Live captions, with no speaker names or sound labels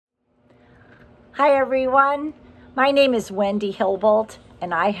Hi everyone, my name is Wendy Hilboldt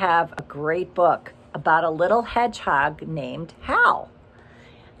and I have a great book about a little hedgehog named Hal.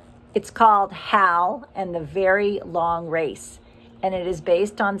 It's called Hal and the Very Long Race, and it is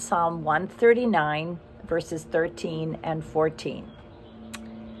based on Psalm 139 verses 13 and 14.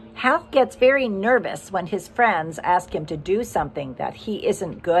 Hal gets very nervous when his friends ask him to do something that he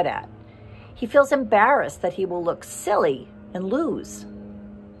isn't good at. He feels embarrassed that he will look silly and lose.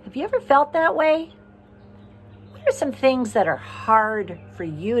 Have you ever felt that way? What are some things that are hard for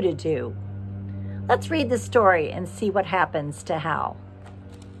you to do? Let's read the story and see what happens to Hal.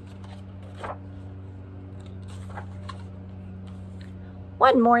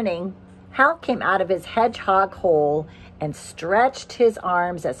 One morning, Hal came out of his hedgehog hole and stretched his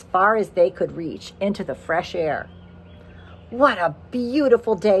arms as far as they could reach into the fresh air. What a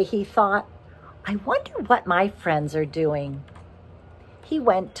beautiful day, he thought. I wonder what my friends are doing. He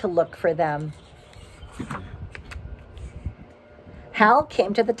went to look for them. Hal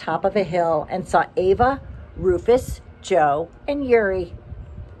came to the top of a hill and saw Ava, Rufus, Joe, and Yuri.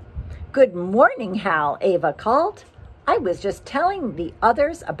 "Good morning, Hal," Ava called. "I was just telling the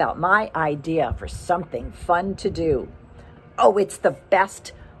others about my idea for something fun to do." "Oh, it's the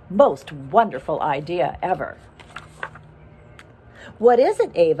best, most wonderful idea ever." "What is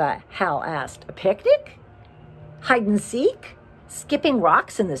it, Ava?" Hal asked. "A picnic? Hide and seek? Skipping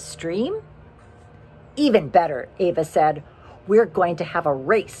rocks in the stream?" "Even better," Ava said. "We're going to have a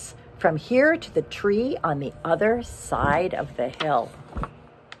race from here to the tree on the other side of the hill."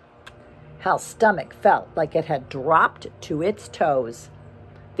 Hal's stomach felt like it had dropped to its toes.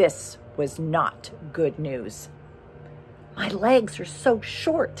 This was not good news. "My legs are so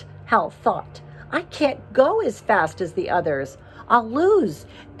short," Hal thought. "I can't go as fast as the others. I'll lose.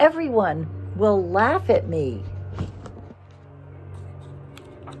 Everyone will laugh at me."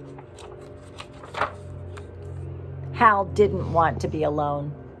 Hal didn't want to be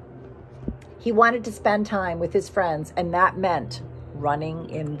alone. He wanted to spend time with his friends, and that meant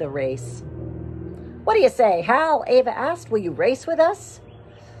running in the race. "What do you say, Hal?" Ava asked. "Will you race with us?"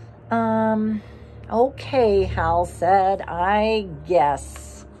 Okay, Hal said. "I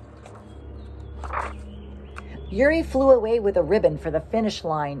guess." Yuri flew away with a ribbon for the finish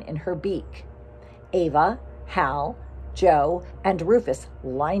line in her beak. Ava, Hal, Joe, and Rufus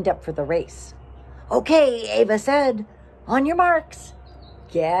lined up for the race. "Okay," Ava said. "On your marks.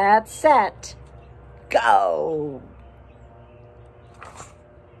 Get set. Go."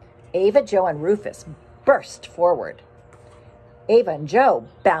 Ava, Joe, and Rufus burst forward. Ava and Joe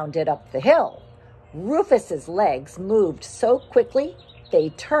bounded up the hill. Rufus's legs moved so quickly they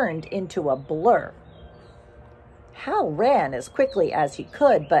turned into a blur. Hal ran as quickly as he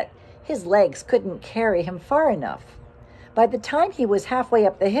could, but his legs couldn't carry him far enough. By the time he was halfway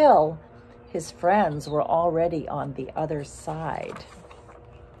up the hill, his friends were already on the other side.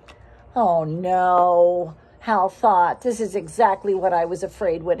 "Oh no," Hal thought. "This is exactly what I was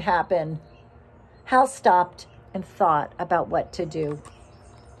afraid would happen." Hal stopped and thought about what to do.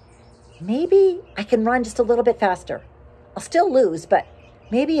 "Maybe I can run just a little bit faster. I'll still lose, but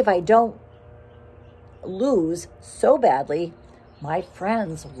maybe if I don't lose so badly, my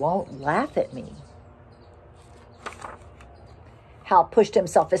friends won't laugh at me." Hal pushed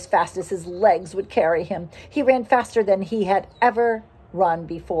himself as fast as his legs would carry him. He ran faster than he had ever run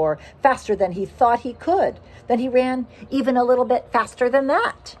before, faster than he thought he could. Then he ran even a little bit faster than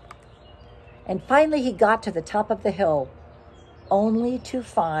that. And finally he got to the top of the hill, only to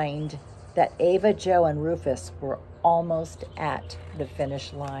find that Ava, Joe, and Rufus were almost at the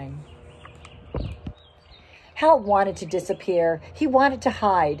finish line. Hal wanted to disappear. He wanted to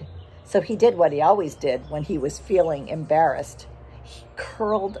hide. So he did what he always did when he was feeling embarrassed. He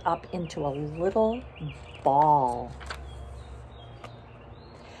curled up into a little ball.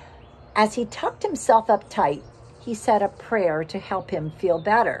 As he tucked himself up tight, he said a prayer to help him feel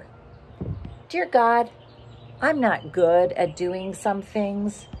better. "Dear God, I'm not good at doing some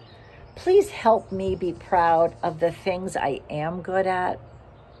things. Please help me be proud of the things I am good at.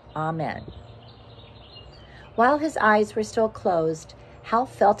 Amen." While his eyes were still closed, Hal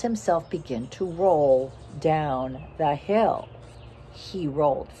felt himself begin to roll down the hill. He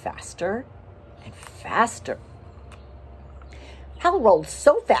rolled faster and faster. Hal rolled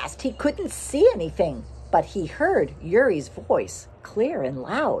so fast he couldn't see anything, but he heard Yuri's voice clear and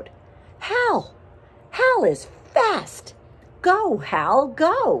loud. "Hal! Hal is fast! Go, Hal,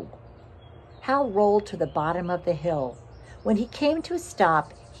 go!" Hal rolled to the bottom of the hill. When he came to a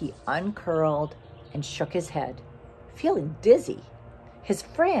stop, he uncurled and shook his head, feeling dizzy. His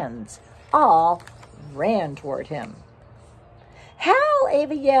friends all ran toward him. Hal,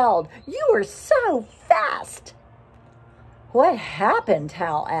 Ava yelled. You were so fast. What happened?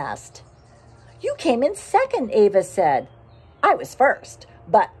 Hal asked. You came in second, Ava said. I was first,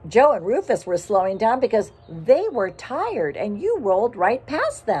 but Joe and Rufus were slowing down because they were tired and you rolled right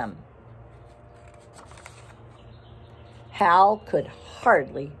past them. Hal could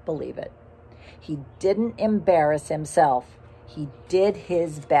hardly believe it. He didn't embarrass himself. He did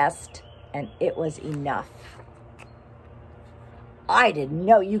his best, and it was enough. I didn't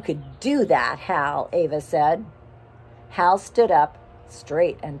know you could do that, Hal, Ava said. Hal stood up,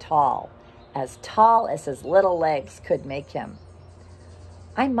 straight and tall as his little legs could make him.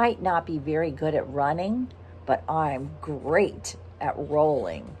 I might not be very good at running, but I'm great at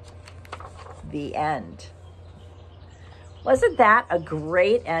rolling. The end. Wasn't that a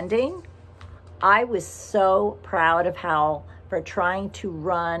great ending? I was so proud of Hal for trying to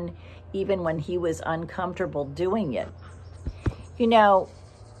run even when he was uncomfortable doing it. You know,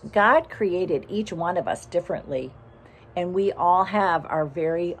 God created each one of us differently, and we all have our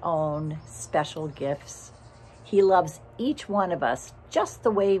very own special gifts. He loves each one of us just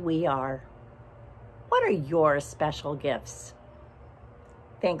the way we are. What are your special gifts?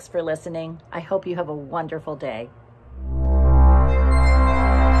 Thanks for listening. I hope you have a wonderful day.